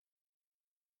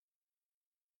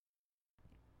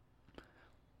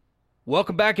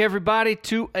Welcome back, everybody,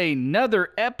 to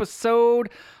another episode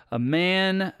of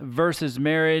Man versus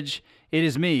Marriage. It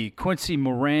is me, Quincy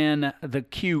Moran, the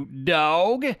cute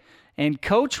dog, and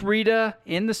Coach Rita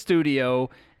in the studio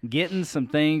getting some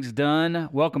things done.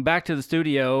 Welcome back to the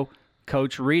studio,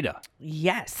 Coach Rita.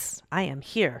 Yes, I am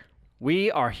here.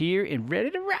 We are here and ready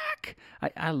to rock.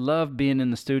 I love being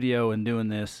in the studio and doing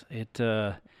this.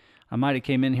 I might have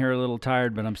came in here a little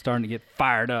tired, but I'm starting to get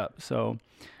fired up. So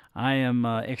I am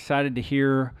excited to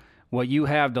hear what you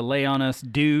have to lay on us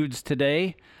dudes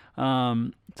today.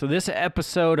 So this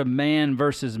episode of Man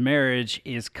versus Marriage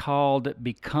is called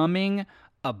Becoming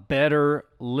a Better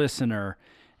Listener.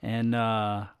 And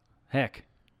heck,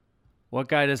 what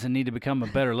guy doesn't need to become a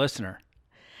better listener?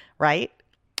 Right?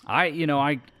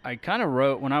 I kind of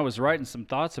wrote, when I was writing some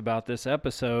thoughts about this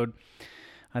episode,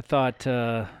 I thought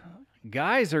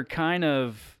guys are kind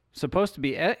of supposed to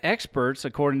be experts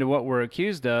according to what we're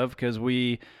accused of, because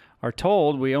we are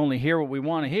told we only hear what we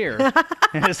want to hear.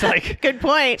 And it's like good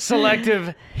point.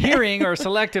 Selective hearing or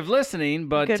selective listening.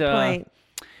 But good point.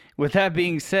 With that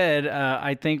being said,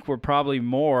 I think we're probably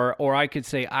more, or I could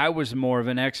say I was more of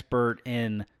an expert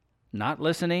in not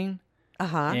listening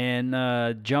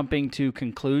and jumping to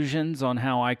conclusions on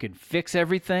how I could fix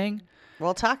everything.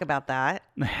 We'll talk about that.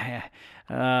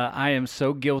 I am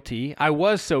so guilty. I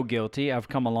was so guilty. I've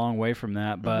come a long way from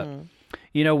that. But,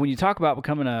 when you talk about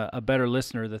becoming a better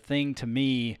listener, the thing to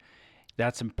me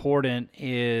that's important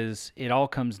is it all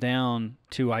comes down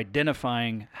to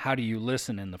identifying how do you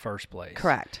listen in the first place.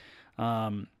 Correct.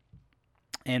 And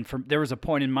there was a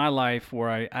point in my life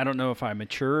where I don't know if I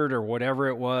matured or whatever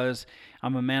it was.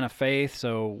 I'm a man of faith,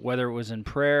 so whether it was in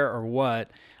prayer or what,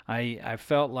 I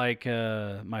felt like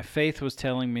my faith was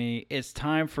telling me it's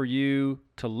time for you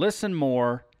to listen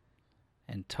more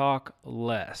and talk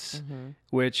less,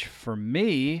 which for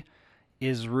me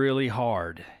is really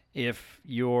hard. If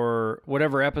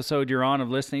whatever episode you're on of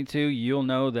listening to, you'll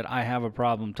know that I have a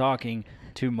problem talking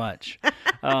too much.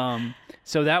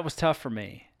 So that was tough for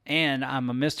me. And I'm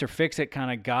a Mr. Fix-It kind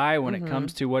of guy when it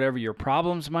comes to whatever your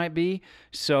problems might be.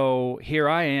 So here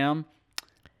I am,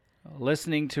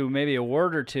 listening to maybe a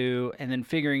word or two and then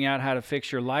figuring out how to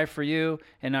fix your life for you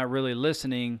and not really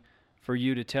listening for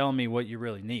you to tell me what you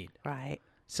really need. Right.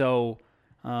 So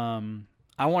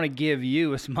I want to give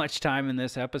you as much time in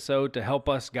this episode to help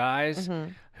us guys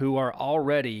who are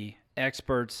already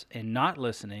experts in not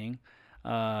listening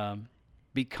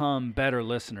become better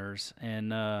listeners.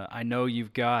 And I know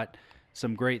you've got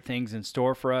some great things in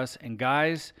store for us. And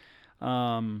guys,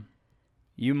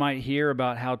 you might hear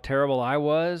about how terrible I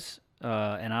was,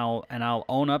 and I'll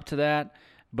own up to that.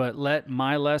 But let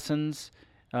my lessons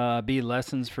be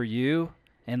lessons for you,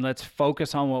 and let's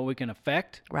focus on what we can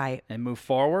affect. Right. And move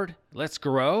forward. Let's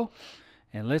grow,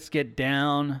 and let's get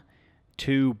down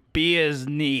to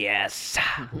business.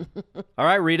 All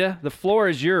right, Rita, the floor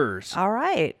is yours. All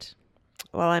right.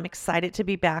 Well, I'm excited to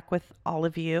be back with all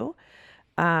of you.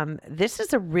 This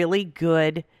is a really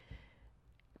good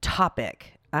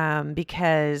topic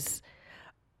because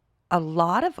a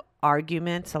lot of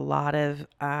arguments, a lot of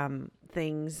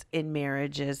things in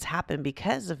marriages happen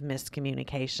because of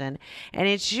miscommunication. And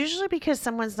it's usually because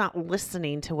someone's not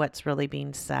listening to what's really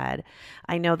being said.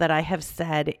 I know that I have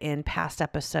said in past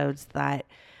episodes that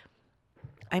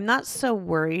I'm not so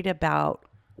worried about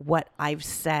what I've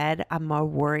said. I'm more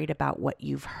worried about what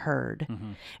you've heard.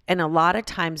 And a lot of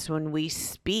times when we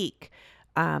speak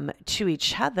to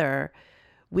each other,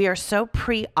 we are so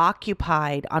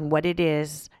preoccupied on what it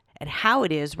is and how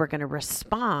it is we're going to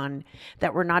respond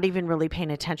that we're not even really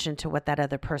paying attention to what that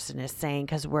other person is saying,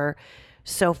 because we're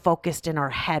so focused in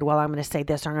our head. Well, I'm going to say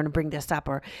this, or I'm going to bring this up,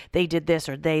 or they did this,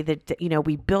 or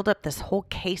we build up this whole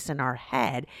case in our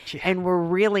head, and we're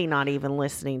really not even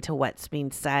listening to what's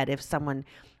being said if someone,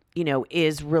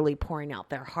 is really pouring out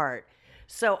their heart.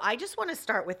 So I just want to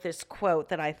start with this quote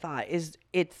that I thought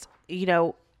it's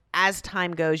as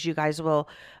time goes, you guys will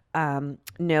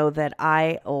know that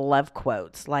I love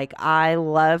quotes. Like, I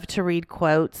love to read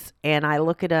quotes, and I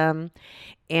look at them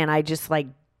and I just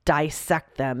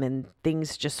dissect them, and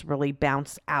things just really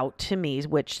bounce out to me,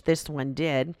 which this one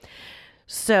did.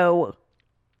 So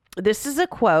this is a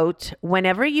quote: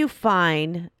 whenever you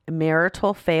find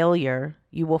marital failure,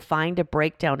 you will find a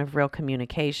breakdown of real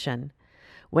communication.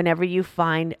 Whenever you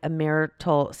find a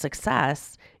marital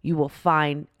success, you will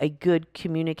find a good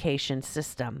communication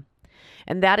system.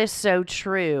 And that is so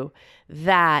true,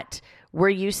 that where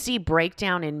you see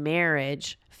breakdown in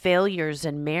marriage, failures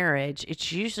in marriage,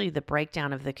 it's usually the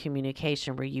breakdown of the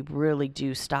communication where you really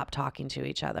do stop talking to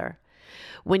each other.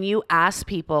 When you ask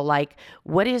people,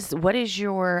 what is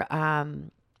your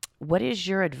what is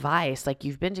your advice? Like,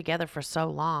 you've been together for so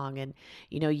long, and,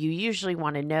 you usually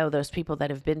want to know those people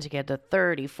that have been together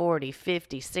 30, 40,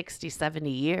 50, 60, 70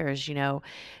 years,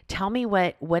 tell me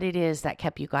what it is that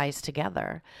kept you guys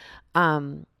together.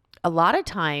 A lot of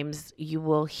times you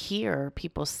will hear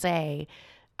people say,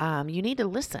 you need to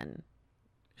listen.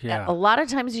 Yeah. A lot of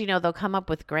times, they'll come up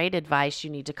with great advice. You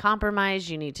need to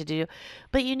compromise,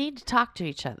 but you need to talk to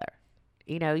each other.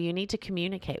 You need to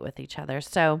communicate with each other.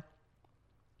 So,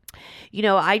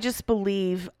 I just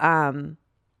believe a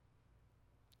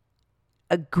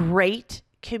great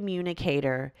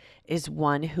communicator is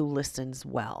one who listens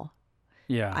well.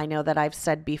 Yeah. I know that I've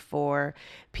said before,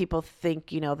 people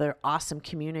think, they're awesome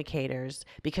communicators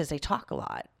because they talk a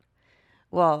lot.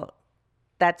 Well,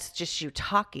 that's just you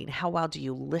talking. How well do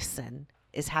you listen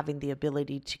is having the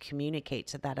ability to communicate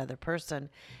to that other person,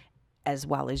 as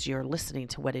well as you're listening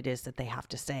to what it is that they have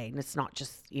to say. And it's not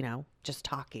just, just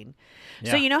talking.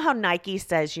 Yeah. So, how Nike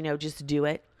says, just do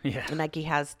it. Yeah. Nike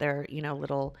has their,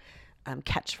 little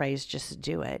catchphrase, just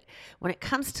do it. When it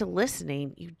comes to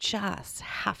listening, you just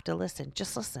have to listen.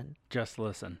 Just listen. Just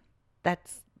listen.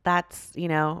 That's,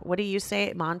 what do you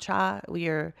say? Mantra?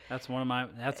 That's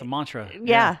a mantra.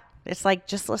 Yeah. It's like,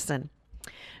 just listen.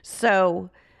 So,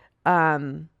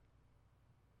 the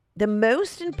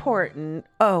most important,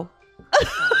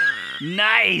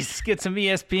 Nice. Get some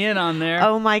ESPN on there.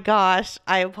 oh my gosh,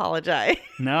 I apologize.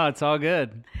 No, it's all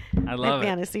good. I love it.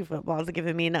 Fantasy football is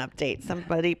giving me an update.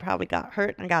 Somebody probably got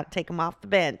hurt and I got to take them off the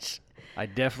bench. I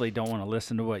definitely don't want to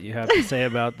listen to what you have to say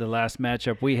about the last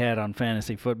matchup we had on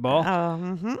fantasy football.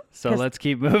 So let's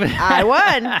keep moving. I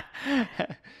won.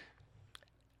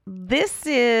 This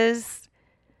is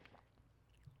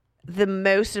the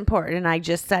most important, and I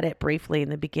just said it briefly in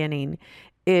the beginning,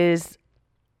 is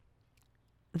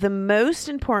the most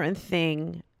important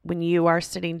thing when you are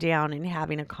sitting down and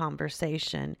having a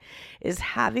conversation is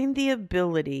having the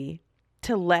ability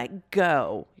to let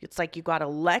go. It's like you got to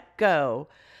let go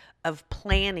of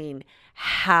planning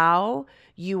how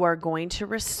you are going to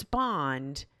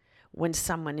respond when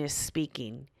someone is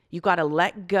speaking. You got to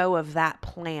let go of that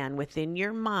plan within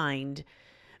your mind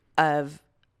of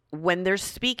when they're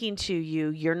speaking to you,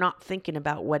 you're not thinking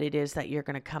about what it is that you're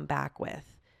going to come back with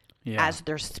as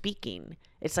they're speaking.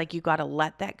 It's like you got to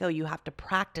let that go. You have to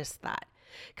practice that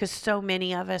because so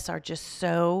many of us are just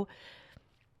so,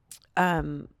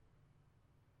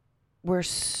 we're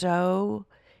so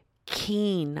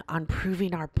keen on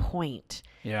proving our point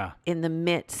in the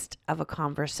midst of a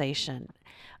conversation.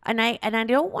 And I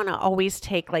don't want to always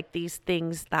take like these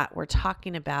things that we're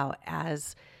talking about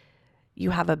as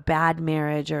you have a bad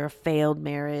marriage or a failed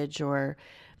marriage or,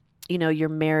 your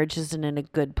marriage isn't in a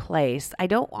good place. I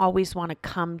don't always want to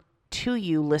come to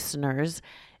you listeners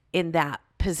in that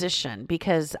position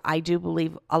because I do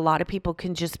believe a lot of people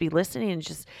can just be listening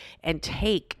and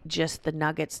take just the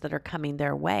nuggets that are coming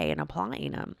their way and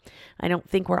applying them. I don't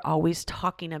think we're always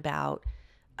talking about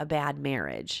a bad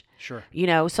marriage. Sure.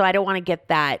 So I don't want to get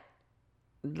that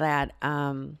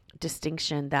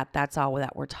distinction that's all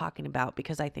that we're talking about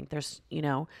because I think there's,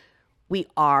 we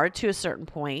are to a certain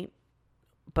point,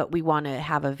 but we want to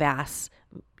have a vast,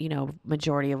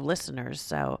 majority of listeners.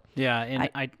 So yeah. And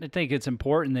I think it's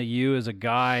important that you as a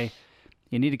guy,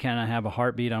 you need to kind of have a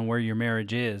heartbeat on where your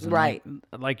marriage is. And right.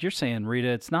 Like you're saying, Rita,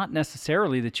 it's not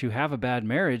necessarily that you have a bad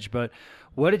marriage, but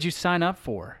what did you sign up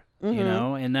for?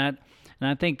 Mm-hmm. And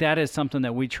I think that is something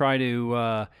that we try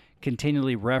to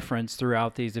continually reference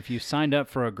throughout these. If you signed up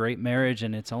for a great marriage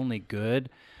and it's only good,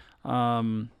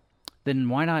 then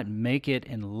why not make it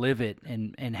and live it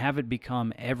and have it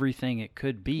become everything it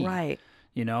could be? Right.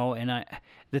 And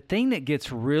the thing that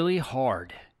gets really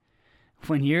hard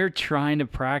when you're trying to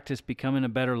practice becoming a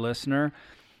better listener,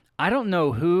 I don't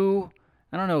know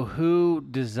who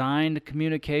designed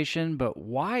communication, but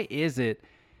why is it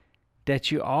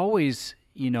that you always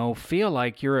feel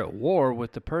like you're at war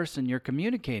with the person you're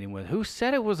communicating with? Who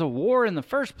said it was a war in the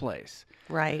first place?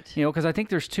 Right. Because I think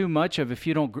there's too much of if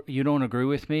you don't agree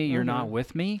with me, you're not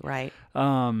with me. Right.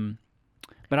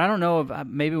 But I don't know if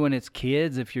maybe when it's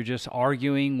kids, if you're just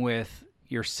arguing with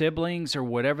your siblings or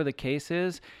whatever the case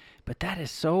is, but that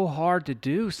is so hard to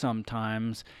do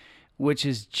sometimes, which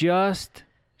is just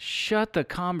shut the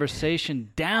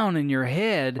conversation down in your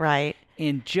head. Right.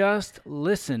 And just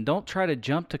listen. Don't try to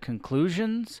jump to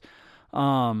conclusions.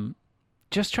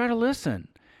 Just try to listen.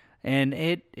 And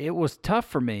it was tough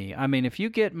for me. I mean, if you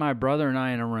get my brother and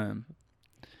I in a room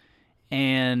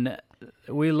and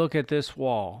we look at this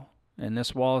wall and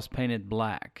this wall is painted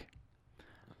black,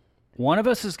 one of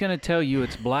us is going to tell you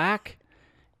it's black,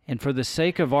 and for the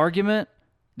sake of argument,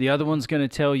 the other one's going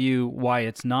to tell you why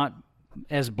it's not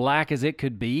as black as it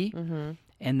could be.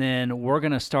 And then we're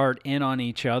going to start in on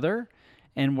each other,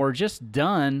 and we're just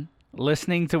done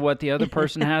listening to what the other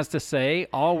person has to say.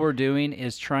 All we're doing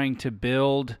is trying to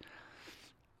build,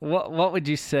 what would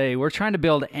you say? We're trying to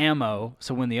build ammo,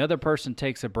 so when the other person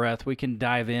takes a breath, we can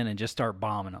dive in and just start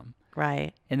bombing them.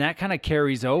 Right. And that kind of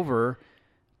carries over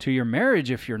to your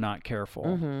marriage if you're not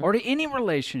careful, or to any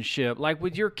relationship, like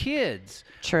with your kids.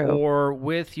 True. Or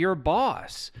with your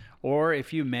boss, or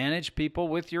if you manage people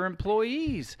with your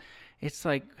employees. It's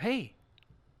like, hey,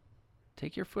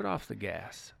 take your foot off the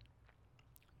gas.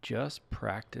 Just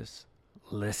practice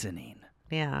listening.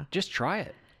 Yeah. Just try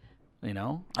it.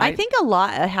 I think a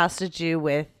lot has to do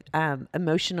with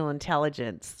emotional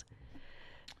intelligence,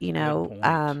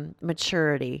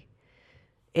 maturity.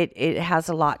 It has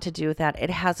a lot to do with that. It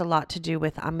has a lot to do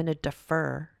with, I'm going to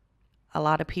defer. A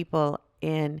lot of people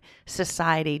in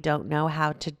society don't know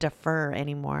how to defer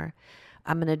anymore.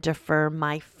 I'm going to defer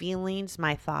my feelings,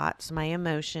 my thoughts, my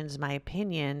emotions, my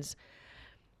opinions,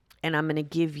 and I'm going to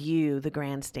give you the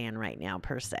grandstand right now,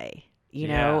 per se.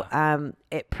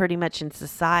 It pretty much in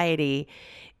society,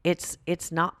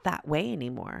 it's not that way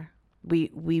anymore.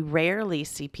 We rarely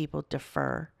see people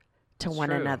defer to one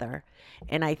another,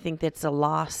 and I think that's a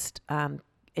lost art.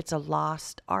 It's a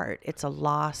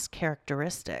lost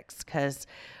characteristics because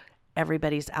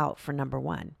everybody's out for number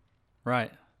one.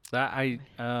 Right. That I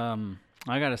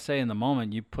got to say, in the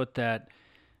moment you put that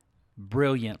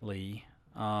brilliantly.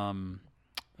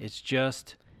 It's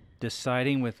just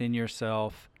deciding within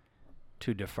yourself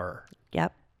to defer.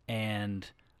 Yep. And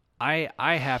I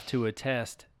have to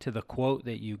attest to the quote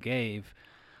that you gave.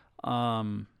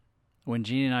 When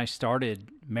Jeannie and I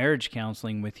started marriage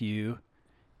counseling with you,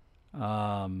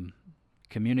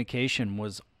 communication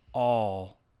was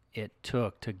all it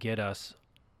took to get us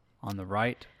on the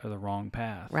right or the wrong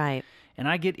path. Right. And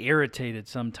I get irritated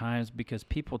sometimes because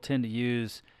people tend to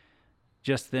use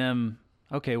just them.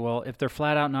 Okay, well, if they're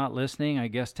flat out not listening, I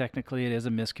guess technically it is a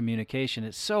miscommunication.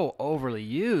 It's so overly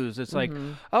used. It's like,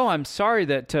 oh, I'm sorry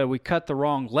that we cut the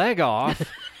wrong leg off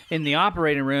in the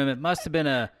operating room. It must have been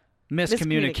a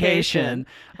miscommunication.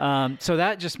 So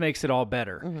that just makes it all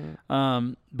better.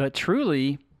 But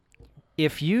truly,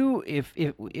 if you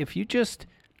just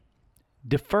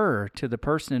defer to the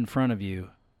person in front of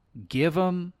you, give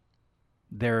them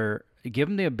the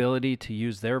ability to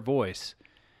use their voice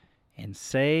and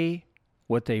say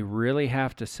what they really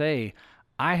have to say.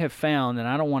 I have found, and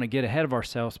I don't want to get ahead of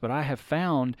ourselves, but I have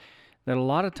found that a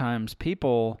lot of times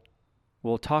people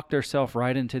will talk themselves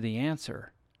right into the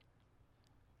answer.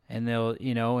 And they'll,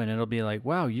 and it'll be like,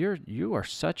 wow, you are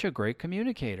such a great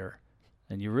communicator.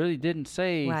 And you really didn't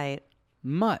say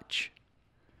much.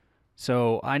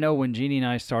 So I know when Jeannie and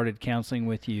I started counseling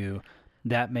with you,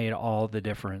 that made all the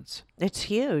difference. It's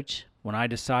huge. When I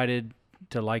decided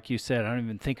to, like you said, I don't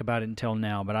even think about it until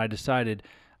now, but I decided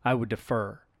I would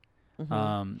defer.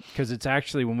 Because it's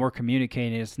actually, when we're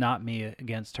communicating, it's not me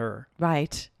against her.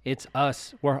 Right. It's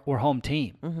us. We're home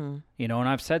team. And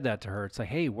I've said that to her. It's like,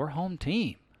 hey, we're home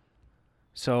team.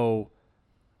 So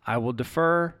I will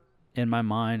defer in my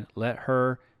mind, let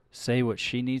her say what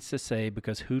she needs to say,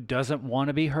 because who doesn't want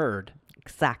to be heard?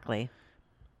 Exactly.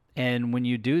 And when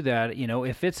you do that,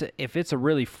 if it's a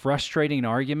really frustrating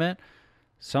argument,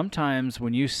 sometimes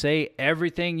when you say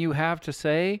everything you have to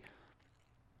say,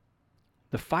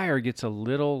 the fire gets a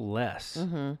little less.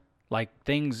 Like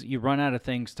you run out of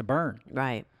things to burn.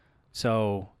 Right.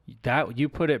 So that you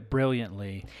put it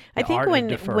brilliantly. I think when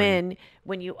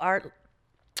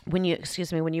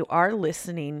you are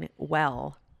listening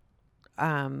well,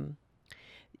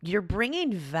 you're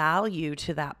bringing value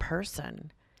to that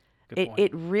person.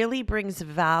 It really brings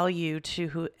value to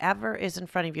whoever is in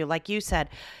front of you. Like you said,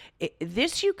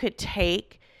 this you could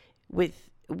take with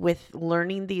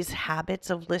learning these habits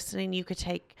of listening. You could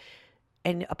take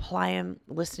and apply them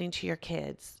listening to your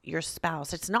kids, your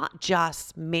spouse. It's not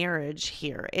just marriage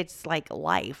here. It's like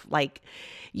life. Like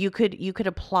you could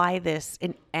apply this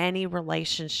in any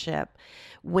relationship.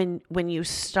 When you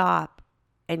stop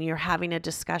and you're having a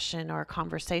discussion or a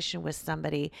conversation with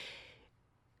somebody,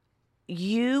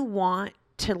 you want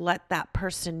to let that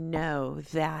person know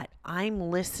that I'm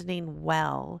listening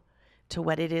well to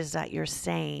what it is that you're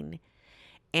saying.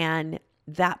 And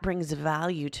that brings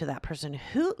value to that person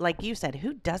who, like you said,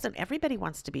 who doesn't? Everybody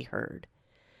wants to be heard.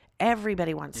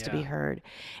 Everybody wants to be Yeah. heard.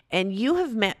 And you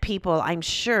have met people, I'm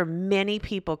sure many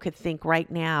people could think right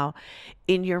now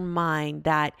in your mind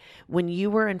that when you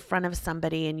were in front of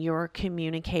somebody and you were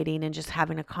communicating and just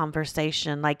having a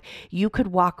conversation, like you could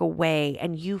walk away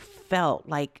and you felt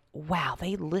like, wow,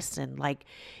 they listened. Like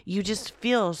you just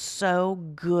feel so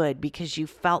good because you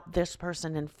felt this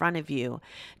person in front of you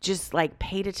just like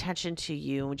paid attention to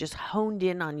you, just honed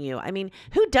in on you. I mean,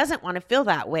 who doesn't want to feel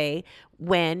that way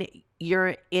when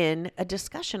you're in a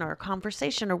discussion or a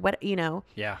conversation or what,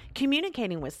 Yeah.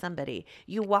 communicating with somebody?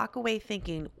 You walk away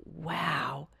thinking,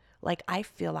 wow, like I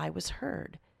feel I was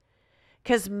heard.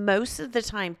 Because most of the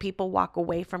time people walk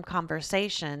away from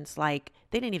conversations like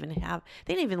they didn't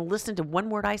even listen to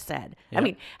one word I said. I Yep.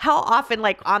 mean, how often,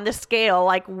 like on the scale,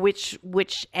 like which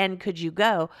end could you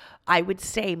go? I would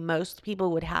say most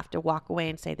people would have to walk away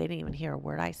and say they didn't even hear a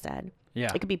word I said.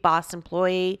 Yeah. It could be boss,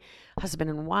 employee, husband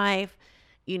and wife,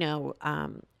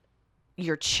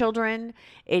 your children,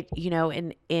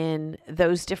 in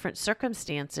those different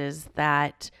circumstances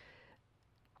that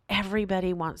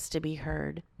everybody wants to be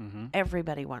heard. Mm-hmm.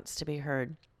 Everybody wants to be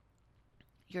heard.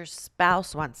 Your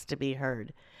spouse wants to be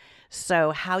heard.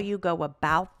 So how you go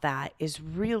about that is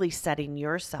really setting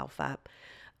yourself up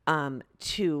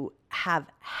to have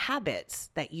habits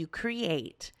that you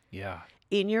create Yeah.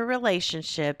 in your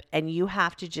relationship, and you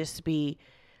have to just be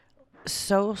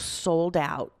so sold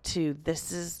out to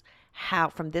this is how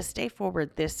from this day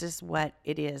forward, this is what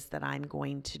it is that I'm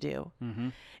going to do. Mm-hmm.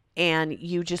 And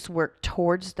you just work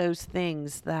towards those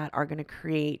things that are going to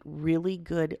create really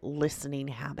good listening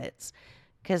habits.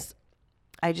 Because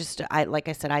like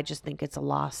I said, I just think it's a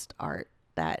lost art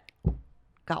that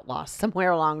got lost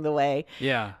somewhere along the way.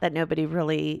 Yeah. That nobody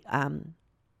really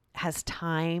has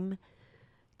time.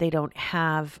 They don't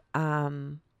have, I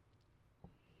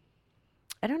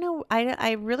don't know.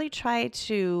 I really try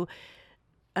to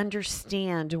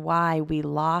understand why we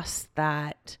lost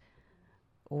that.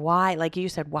 Why, like you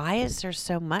said, why is there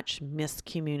so much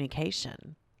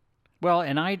miscommunication? Well,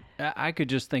 and I could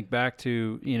just think back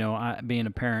to, being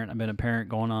a parent. I've been a parent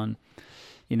going on,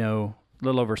 a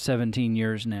little over 17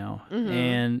 years now. Mm-hmm.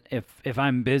 And if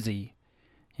I'm busy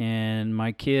and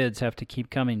my kids have to keep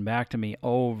coming back to me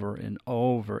over and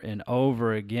over and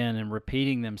over again and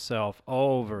repeating themselves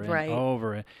over and Right.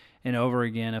 over and over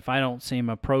again, if I don't seem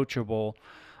approachable,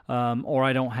 or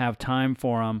I don't have time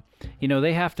for them,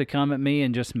 they have to come at me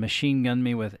and just machine gun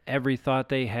me with every thought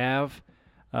they have,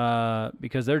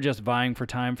 because they're just vying for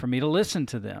time for me to listen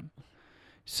to them.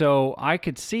 So I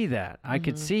could see that. I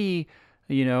could see,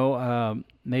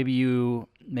 maybe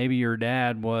your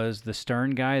dad was the stern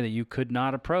guy that you could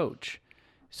not approach.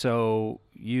 So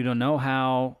you don't know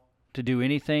how to do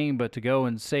anything but to go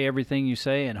and say everything you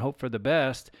say and hope for the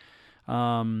best.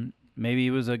 Maybe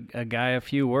he was a guy of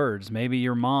few words. Maybe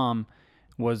your mom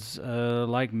was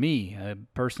like me, a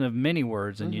person of many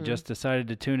words, and you just decided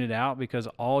to tune it out because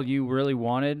all you really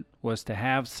wanted was to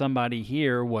have somebody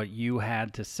hear what you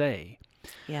had to say.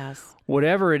 Yes.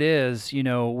 Whatever it is,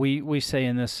 we say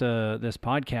in this this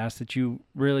podcast that you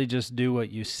really just do what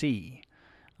you see.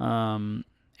 And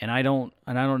I don't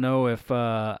know if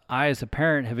I as a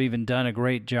parent have even done a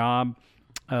great job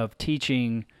of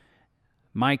teaching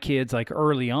my kids like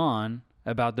early on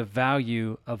about the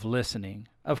value of listening.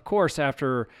 Of course,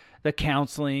 after the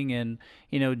counseling and,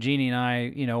 Jeannie and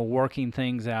I, working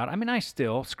things out. I mean, I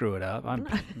still screw it up.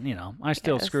 I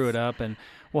still Yes. screw it up, and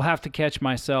we'll have to catch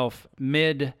myself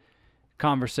mid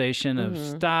conversation of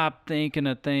stop thinking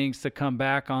of things to come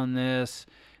back on this.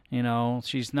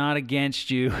 She's not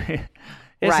against you. This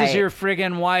Right. is your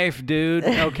friggin' wife, dude.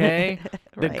 Okay.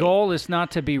 The Right. goal is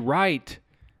not to be right.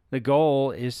 The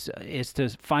goal is to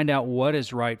find out what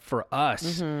is right for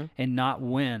us and not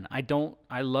win.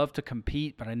 I love to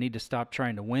compete, but I need to stop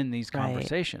trying to win these Right.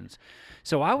 conversations.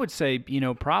 So I would say,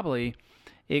 probably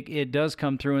it does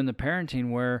come through in the parenting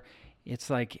where it's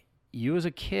like you as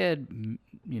a kid,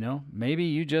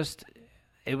 maybe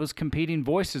it was competing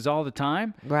voices all the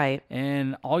time. Right.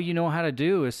 And all you know how to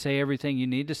do is say everything you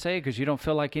need to say because you don't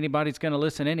feel like anybody's going to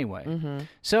listen anyway.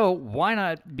 So why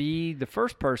not be the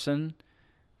first person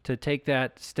to take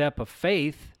that step of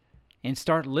faith and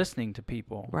start listening to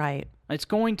people? Right. It's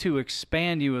going to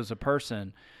expand you as a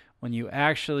person when you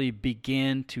actually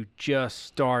begin to just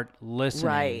start listening.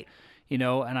 Right.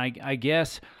 And I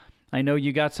guess I know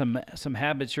you got some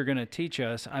habits you're going to teach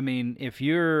us. I mean, if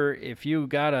you're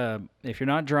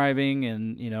not driving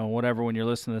and whatever when you're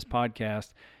listening to this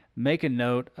podcast, make a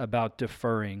note about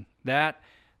deferring.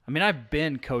 I've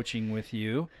been coaching with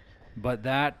you, but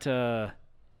that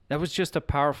was just a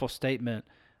powerful statement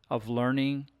of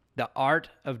learning the art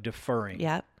of deferring.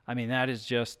 Yep. I mean, that is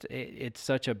just, it's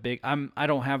such a big, I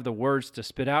don't have the words to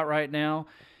spit out right now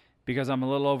because I'm a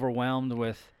little overwhelmed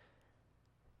with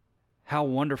how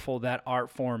wonderful that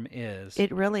art form is.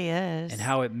 It really is. And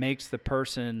how it makes the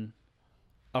person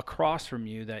across from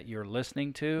you that you're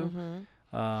listening to.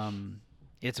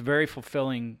 It's very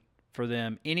fulfilling for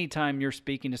them. Anytime you're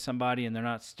speaking to somebody and they're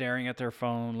not staring at their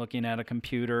phone, looking at a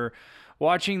computer,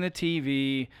 watching the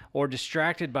TV, or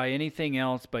distracted by anything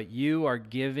else, but you are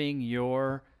giving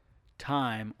your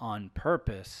time on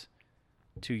purpose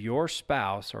to your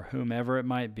spouse or whomever it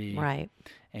might be. Right.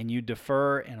 And you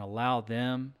defer and allow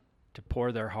them to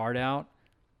pour their heart out.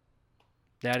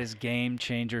 That is game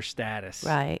changer status.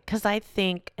 Right. Because I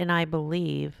think and I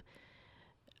believe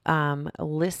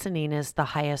listening is the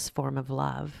highest form of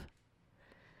love.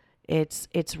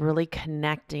 It's really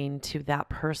connecting to that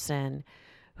person,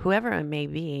 whoever it may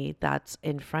be that's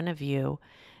in front of you,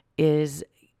 is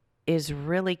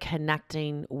really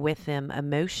connecting with them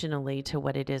emotionally to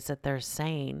what it is that they're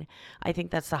saying. I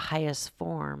think that's the highest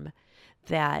form,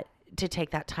 that to take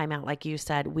that time out. Like you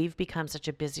said, we've become such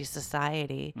a busy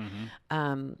society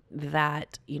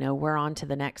that, we're on to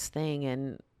the next thing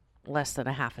in less than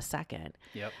a half a second.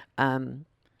 Yep.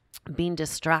 Being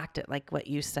distracted, like what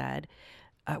you said,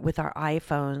 with our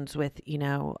iPhones, with,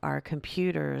 our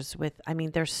computers,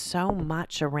 there's so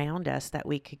much around us that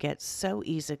we could get so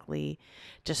easily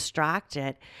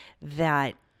distracted,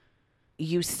 that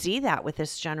you see that with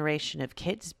this generation of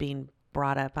kids being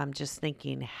brought up. I'm just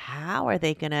thinking, how are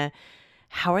they going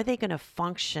to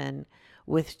function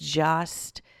with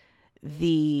just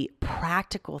the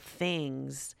practical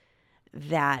things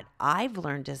that I've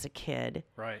learned as a kid?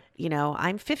 Right.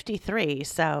 I'm 53,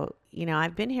 so,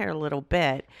 I've been here a little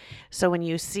bit. So when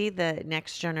you see the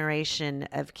next generation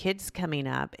of kids coming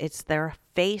up, it's their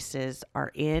faces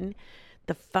are in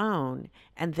the phone,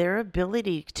 and their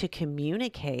ability to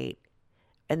communicate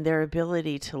and their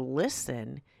ability to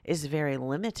listen is very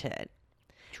limited.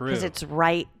 True. Because it's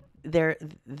right,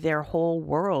 their whole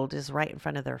world is right in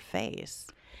front of their face.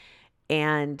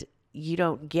 And you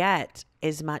don't get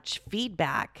as much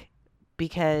feedback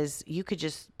because you could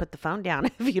just put the phone down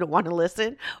if you don't want to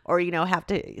listen, or, have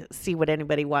to see what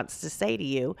anybody wants to say to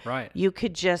you. Right. You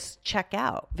could just check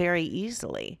out very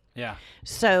easily. Yeah.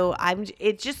 So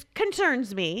it just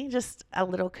concerns me, just a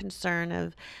little concern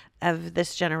of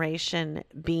this generation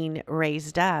being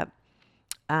raised up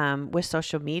with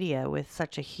social media, with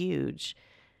such a huge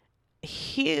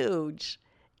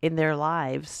in their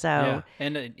lives. So yeah.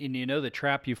 And the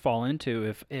trap you fall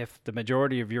into, if the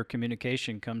majority of your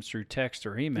communication comes through text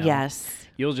or email, yes,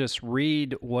 you'll just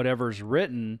read whatever's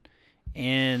written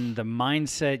in the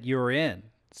mindset you're in.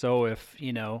 So if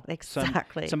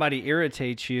exactly somebody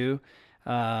irritates you,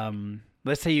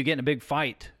 let's say you get in a big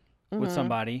fight with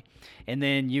somebody, and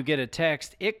then you get a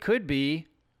text, it could be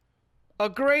a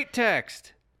great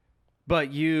text,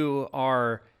 but you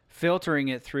are filtering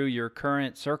it through your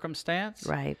current circumstance.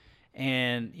 Right.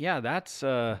 And yeah, that's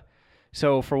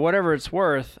so for whatever it's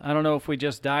worth, I don't know if we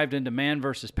just dived into man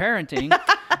versus parenting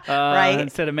right,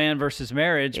 instead of man versus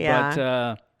marriage,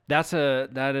 yeah.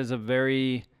 But that is a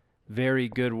very, very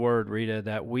good word, Rita,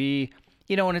 that we,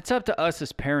 and it's up to us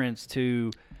as parents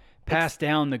to pass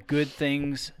down the good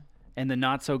things and the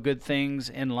not so good things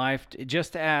in life,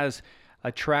 just as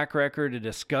a track record, a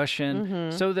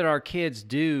discussion, so that our kids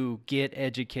do get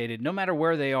educated no matter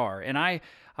where they are. And I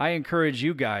encourage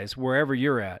you guys, wherever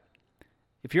you're at,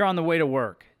 if you're on the way to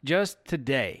work, just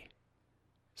today,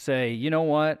 say, you know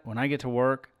what? When I get to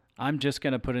work, I'm just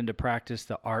going to put into practice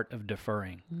the art of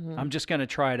deferring. I'm just going to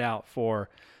try it out for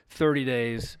 30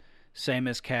 days, same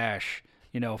as cash,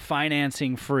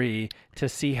 financing free, to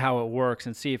see how it works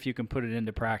and see if you can put it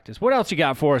into practice. What else you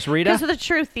got for us, Rita? Because of the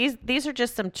truth, these are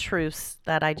just some truths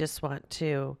that I just want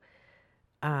to,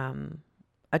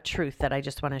 a truth that I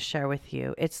just want to share with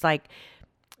you. It's like,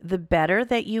 the better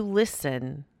that you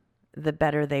listen, the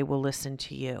better they will listen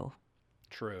to you.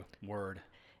 True. Word.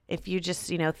 If you just,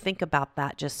 think about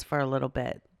that just for a little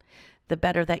bit. The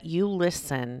better that you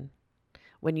listen,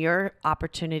 when your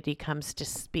opportunity comes to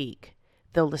speak,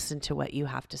 they'll listen to what you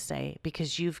have to say,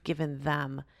 because you've given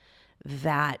them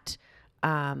that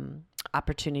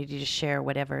opportunity to share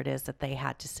whatever it is that they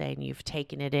had to say, and you've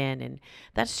taken it in. And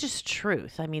that's just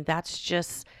truth. That's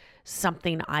just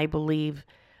something I believe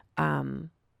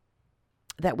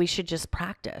that we should just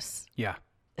practice. Yeah.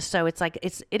 So it's like,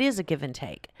 it is a give and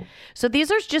take. So these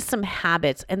are just some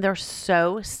habits, and they're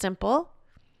so simple,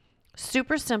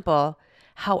 super simple.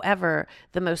 However,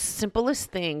 the most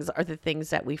simplest things are the things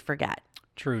that we forget.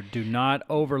 True. Do not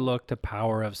overlook the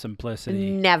power of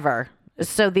simplicity. Never.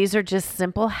 So these are just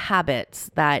simple habits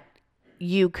that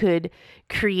you could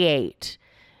create.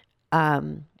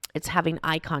 It's having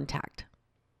eye contact,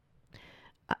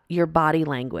 your body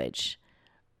language.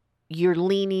 You're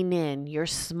leaning in, you're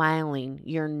smiling,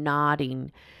 you're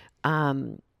nodding,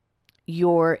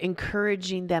 you're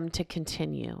encouraging them to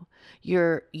continue.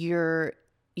 You're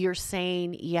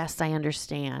saying, yes, I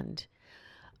understand.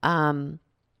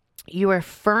 You are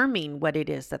affirming what it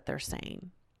is that they're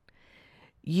saying.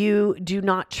 You do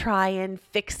not try and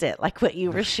fix it like what you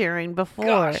were sharing before.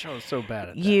 Gosh, I was so bad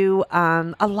at that. You,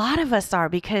 a lot of us are,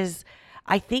 because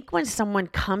I think when someone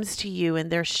comes to you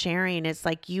and they're sharing, it's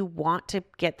like you want to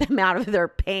get them out of their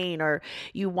pain, or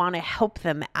you want to help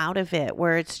them out of it,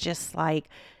 where it's just like,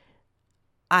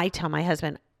 I tell my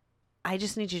husband, I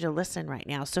just need you to listen right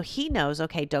now. So he knows,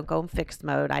 okay, don't go in fixed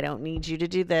mode. I don't need you to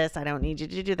do this. I don't need you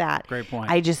to do that. Great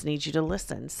point. I just need you to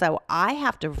listen. So I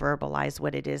have to verbalize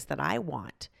what it is that I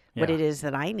want, what Yeah. it is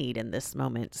that I need in this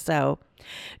moment. So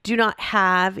do not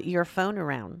have your phone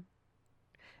around.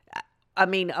 I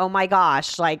mean, oh my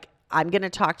gosh, like I'm going to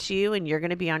talk to you and you're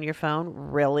going to be on your phone.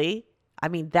 Really? I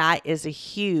mean, that is a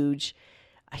huge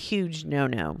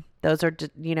no-no.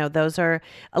 Those are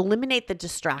eliminate the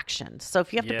distractions. So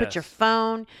if you have to put your Yes.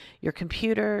 phone, your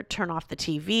computer, turn off the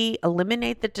TV,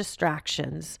 eliminate the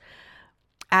distractions,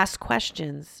 ask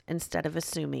questions instead of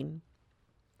assuming.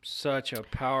 Such a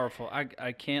powerful.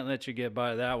 I can't let you get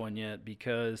by that one yet,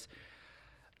 because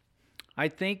I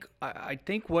think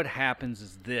what happens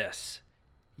is this.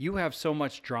 You have so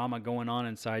much drama going on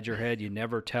inside your head you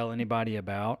never tell anybody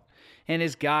about. And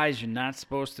as guys, you're not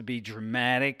supposed to be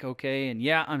dramatic, okay? And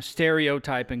yeah, I'm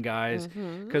stereotyping guys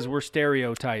because we're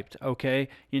stereotyped, okay?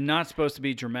 You're not supposed to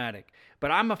be dramatic.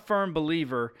 But I'm a firm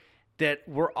believer that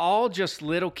we're all just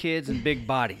little kids in big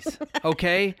bodies,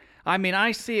 okay? I mean,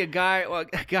 I see a guy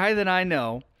that I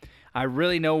know, I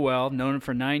really know well, known him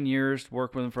for 9 years,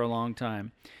 worked with him for a long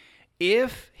time.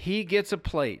 If he gets a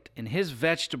plate and his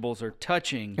vegetables are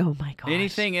touching Oh my gosh.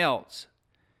 anything else,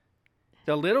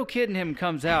 the little kid in him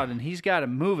comes out and he's got to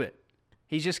move it.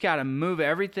 He's just got to move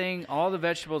everything, all the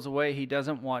vegetables away. He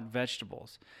doesn't want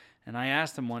vegetables. And I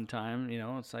asked him one time,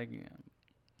 it's like,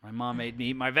 my mom made me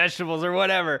eat my vegetables or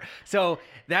whatever. So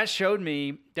that showed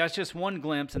me, that's just one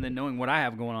glimpse. And then knowing what I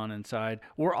have going on inside,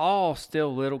 we're all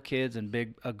still little kids in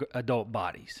big adult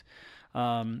bodies.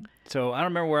 So I don't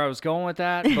remember where I was going with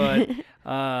that, but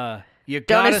you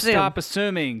gotta assume. stop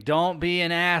assuming. Don't be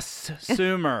an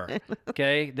assumer.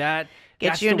 Okay, that's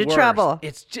Gets you the into worst. trouble.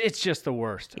 It's just the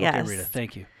worst. Okay, Yes. Rita,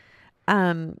 thank you.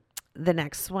 The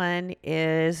next one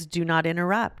is do not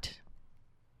interrupt.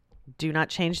 Do not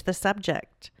change the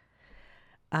subject.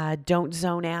 Don't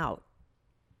zone out.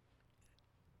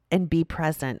 And be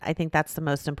present. I think that's the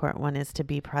most important one, is to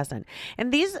be present.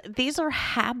 And these are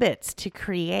habits to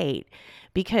create,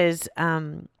 because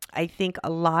I think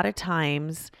a lot of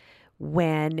times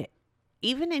when,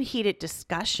 even in heated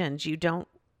discussions, you don't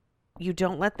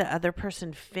let the other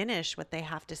person finish what they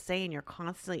have to say, and you're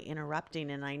constantly interrupting.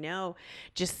 And I know,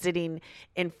 just sitting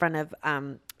in front of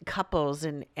couples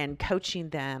and coaching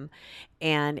them,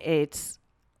 and it's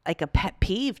like a pet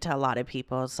peeve to a lot of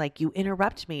people. It's like, you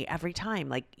interrupt me every time.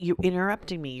 Like, you're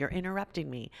interrupting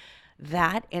me.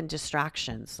 That and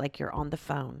distractions, like you're on the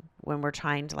phone when we're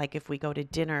trying to, like if we go to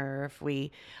dinner, or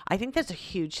I think that's a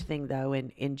huge thing though,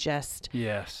 in just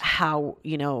Yes. how,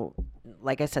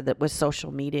 like I said, that with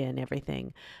social media and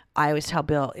everything, I always tell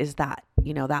Bill is that,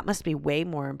 that must be way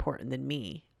more important than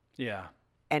me. Yeah.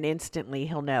 And instantly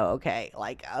he'll know, okay,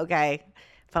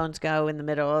 phones go in the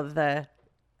middle of the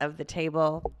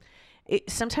table.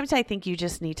 Sometimes I think you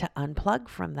just need to unplug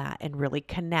from that and really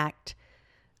connect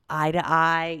eye to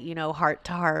eye, heart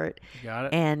to heart. You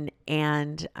got it.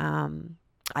 And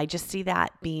I just see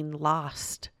that being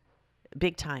lost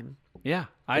big time. Yeah,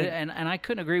 and I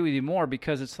couldn't agree with you more,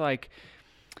 because it's like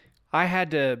I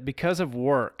had to, because of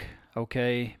work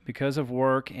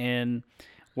and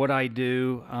what I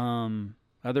do,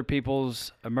 other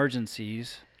people's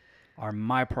emergencies are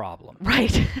my problem.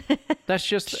 Right. That's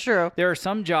just True. There are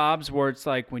some jobs where it's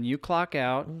like when you clock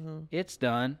out, it's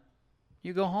done,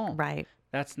 you go home. Right.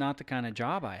 That's not the kind of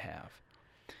job I have.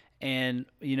 And,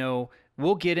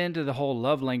 we'll get into the whole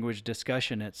love language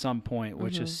discussion at some point,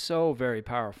 which is so very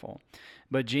powerful.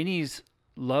 But Jeannie's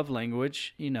love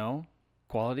language,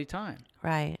 quality time.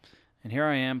 Right. And here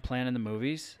I am planning the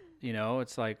movies.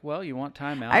 It's like, well, you want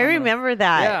time out. I remember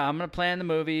that. Yeah, I'm going to plan the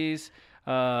movies.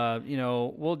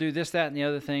 We'll do this, that, and the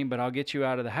other thing, but I'll get you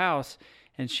out of the house.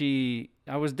 And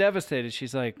I was devastated.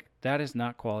 She's like, that is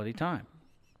not quality time.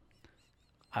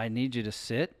 I need you to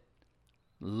sit,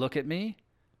 look at me,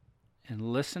 and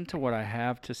listen to what I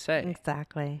have to say.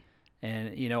 Exactly.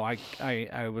 And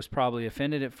I was probably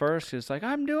offended at first. It's like,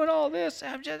 I'm doing all this.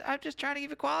 I'm just trying to give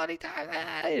you quality time.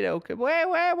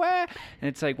 Where? And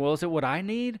it's like, well, is it what I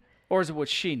need, or is it what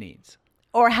she needs?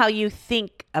 Or how you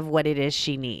think of what it is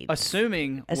she needs.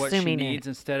 Assuming what she needs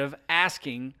instead of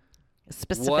asking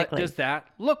specifically. What does that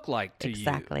look like to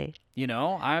Exactly. you?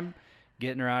 I'm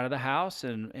getting her out of the house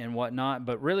and whatnot.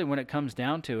 But really, when it comes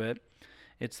down to it,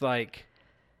 it's like,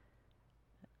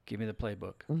 give me the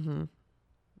playbook. Mm-hmm.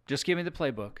 Just give me the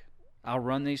playbook. I'll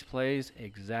run these plays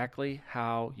exactly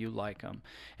how you like them.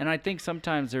 And I think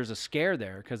sometimes there's a scare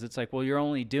there because it's like, well, you're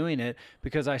only doing it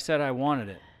because I said I wanted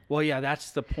it. Well, yeah,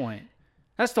 that's the point.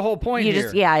 That's the whole point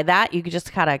here. You could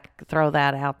just kind of throw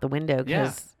that out the window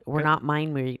because we're not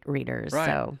mind readers. Right.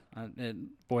 So,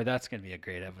 boy, that's going to be a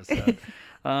great episode.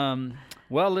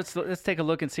 Well, let's take a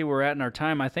look and see where we're at in our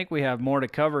time. I think we have more to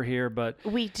cover here, but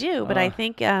we do. But I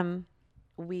think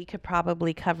we could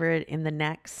probably cover it in the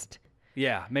next.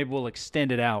 Yeah, maybe we'll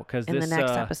extend it out because in the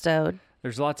next episode.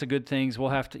 There's lots of good things. We'll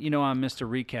have to. I'm Mr.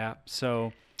 Recap,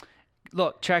 so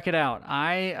look, check it out.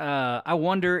 I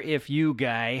wonder if you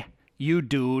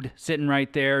dude, sitting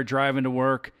right there, driving to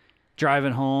work,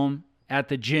 driving home, at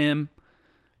the gym,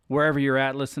 wherever you're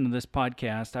at, listening to this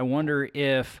podcast, I wonder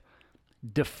if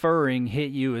deferring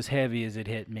hit you as heavy as it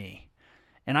hit me.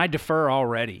 And I defer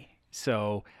already.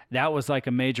 So that was like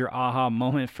a major aha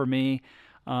moment for me.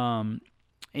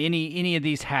 Any of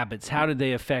these habits, how did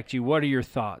they affect you? What are your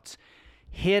thoughts?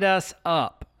 Hit us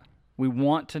up. We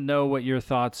want to know what your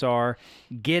thoughts are.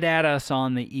 Get at us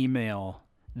on the email.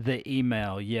 The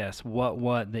email, yes.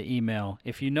 What? The email.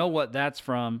 If you know what that's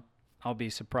from, I'll be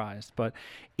surprised. But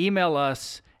email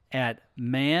us at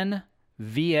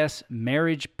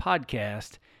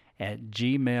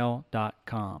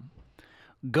manvsmarriagepodcast@gmail.com.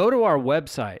 Go to our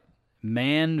website,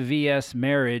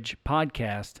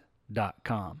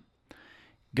 manvsmarriagepodcast.com.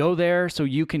 Go there so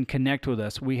you can connect with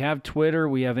us. We have Twitter,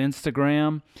 we have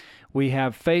Instagram, we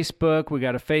have Facebook, we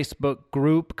got a Facebook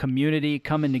group, community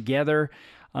coming together.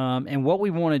 And what we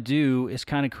want to do is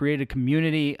kind of create a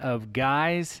community of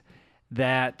guys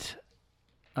that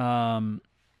are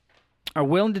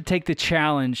willing to take the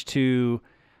challenge to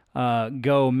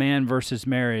go man versus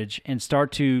marriage and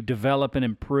start to develop and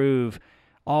improve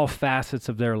all facets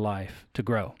of their life to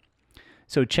grow.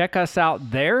 So check us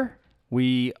out there.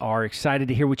 We are excited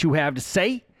to hear what you have to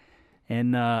say.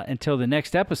 And until the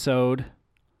next episode,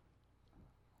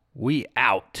 we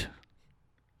out.